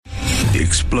The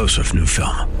explosive new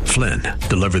film, Flynn,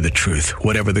 Deliver the Truth,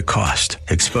 Whatever the Cost,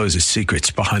 exposes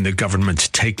secrets behind the government's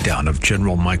takedown of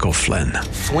General Michael Flynn.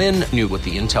 Flynn knew what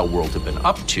the intel world had been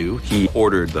up to. He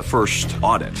ordered the first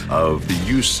audit of the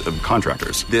use of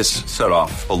contractors. This set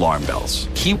off alarm bells.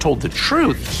 He told the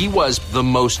truth. He was the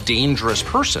most dangerous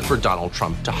person for Donald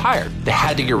Trump to hire. They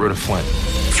had to get rid of Flynn.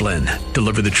 Flynn,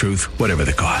 Deliver the Truth, Whatever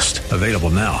the Cost. Available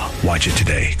now. Watch it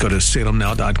today. Go to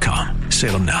salemnow.com.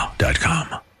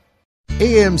 salemnow.com.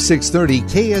 AM 630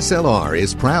 KSLR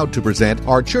is proud to present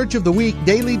our Church of the Week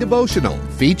Daily Devotional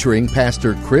featuring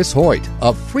Pastor Chris Hoyt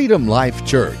of Freedom Life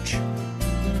Church.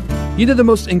 You know, the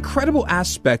most incredible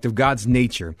aspect of God's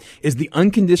nature is the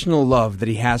unconditional love that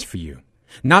He has for you.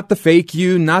 Not the fake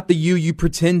you, not the you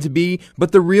pretend to be,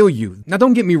 but the real you. Now,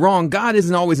 don't get me wrong, God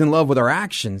isn't always in love with our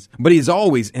actions, but He is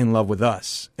always in love with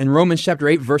us. In Romans chapter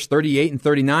 8, verse 38 and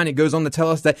 39, it goes on to tell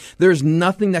us that there is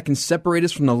nothing that can separate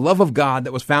us from the love of God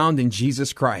that was found in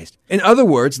Jesus Christ. In other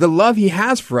words, the love He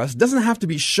has for us doesn't have to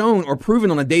be shown or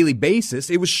proven on a daily basis.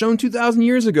 It was shown 2,000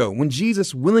 years ago when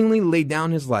Jesus willingly laid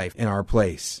down His life in our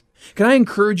place. Can I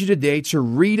encourage you today to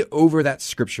read over that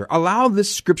scripture? Allow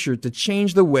this scripture to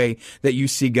change the way that you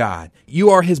see God. You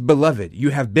are His beloved.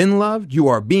 You have been loved, you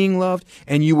are being loved,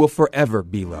 and you will forever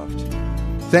be loved.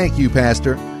 Thank you,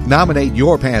 Pastor. Nominate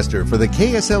your pastor for the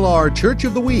KSLR Church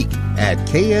of the Week at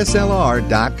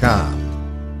kslr.com.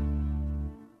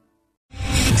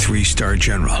 Three-star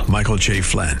General Michael J.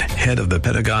 Flynn, head of the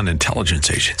Pentagon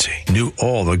Intelligence Agency, knew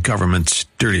all the government's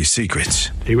dirty secrets.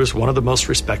 He was one of the most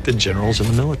respected generals in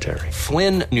the military.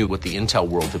 Flynn knew what the intel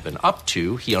world had been up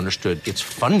to. He understood its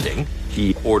funding.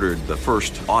 He ordered the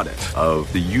first audit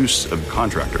of the use of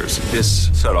contractors. This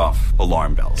set off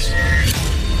alarm bells.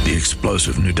 The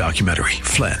explosive new documentary,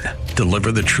 Flynn,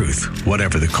 Deliver the Truth,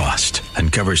 Whatever the Cost,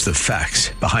 uncovers the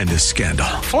facts behind this scandal.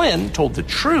 Flynn told the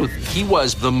truth. He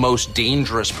was the most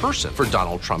dangerous person for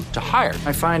Donald Trump to hire.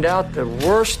 I find out the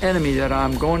worst enemy that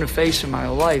I'm going to face in my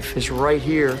life is right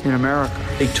here in America.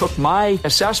 They took my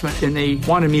assessment and they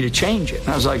wanted me to change it. And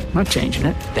I was like, I'm not changing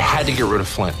it. They had to get rid of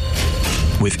Flynn.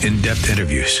 With in-depth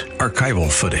interviews, archival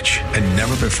footage, and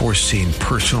never-before-seen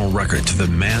personal records of the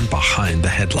man behind the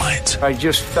headlines. I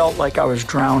just felt like I was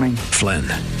drowning. Flynn,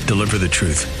 Deliver the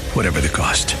Truth, Whatever the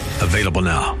Cost. Available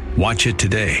now. Watch it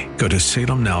today. Go to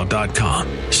salemnow.com.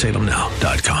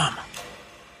 salemnow.com.